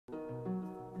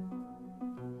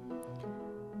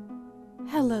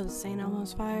Hello, St.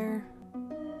 Elmo's Fire.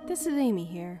 This is Amy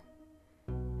here,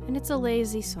 and it's a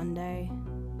lazy Sunday.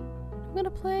 I'm gonna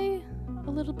play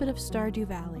a little bit of Stardew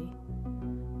Valley.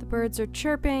 The birds are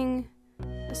chirping,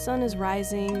 the sun is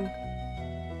rising,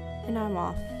 and I'm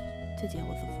off to deal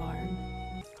with the farm.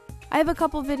 I have a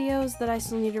couple videos that I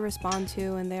still need to respond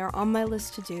to, and they are on my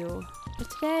list to do,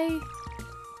 but today,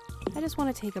 I just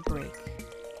want to take a break.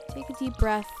 Take a deep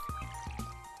breath,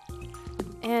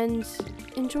 and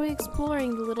enjoy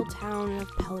exploring the little town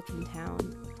of Pelican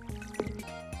Town.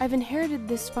 I've inherited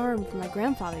this farm from my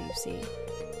grandfather, you see,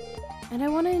 and I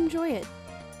want to enjoy it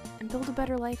and build a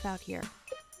better life out here.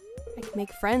 I can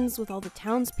make friends with all the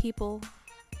townspeople.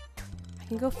 I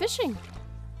can go fishing.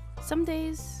 Some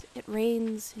days it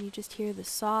rains and you just hear the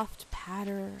soft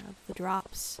patter of the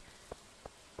drops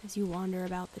as you wander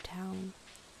about the town.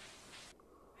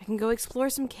 I can go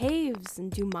explore some caves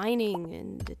and do mining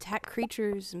and attack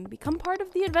creatures and become part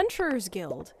of the Adventurers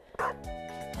Guild.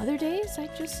 Other days, I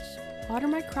just water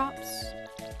my crops,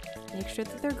 make sure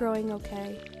that they're growing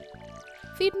okay,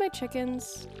 feed my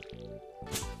chickens,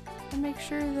 and make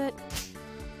sure that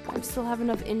I still have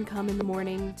enough income in the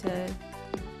morning to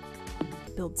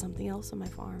build something else on my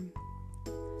farm.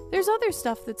 There's other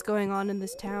stuff that's going on in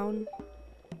this town,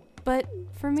 but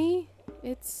for me,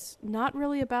 it's not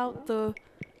really about the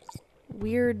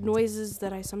weird noises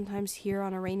that I sometimes hear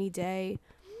on a rainy day.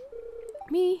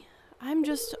 I'm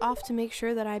just off to make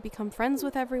sure that I become friends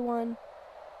with everyone.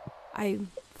 I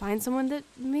find someone that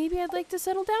maybe I'd like to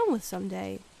settle down with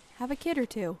someday, have a kid or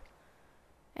two.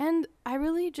 And I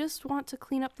really just want to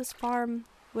clean up this farm,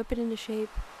 whip it into shape,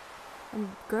 and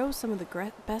grow some of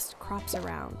the best crops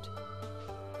around.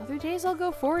 Other days I'll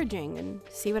go foraging and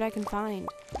see what I can find.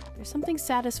 There's something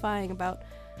satisfying about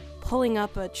pulling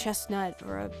up a chestnut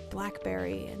or a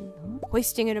blackberry and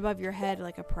hoisting it above your head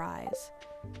like a prize.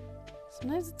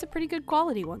 Sometimes it's a pretty good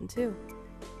quality one, too.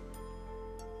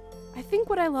 I think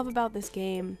what I love about this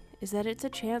game is that it's a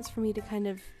chance for me to kind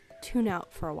of tune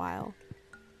out for a while.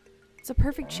 It's a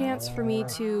perfect chance for me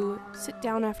to sit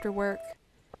down after work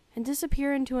and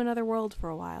disappear into another world for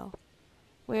a while,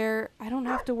 where I don't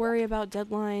have to worry about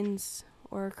deadlines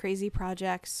or crazy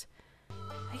projects.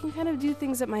 I can kind of do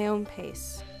things at my own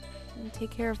pace and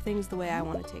take care of things the way I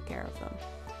want to take care of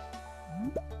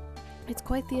them. It's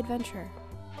quite the adventure.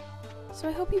 So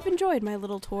I hope you've enjoyed my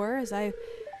little tour as I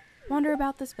wander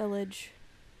about this village,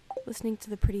 listening to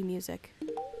the pretty music.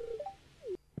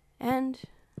 And,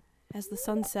 as the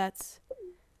sun sets,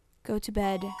 go to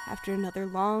bed after another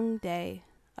long day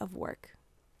of work.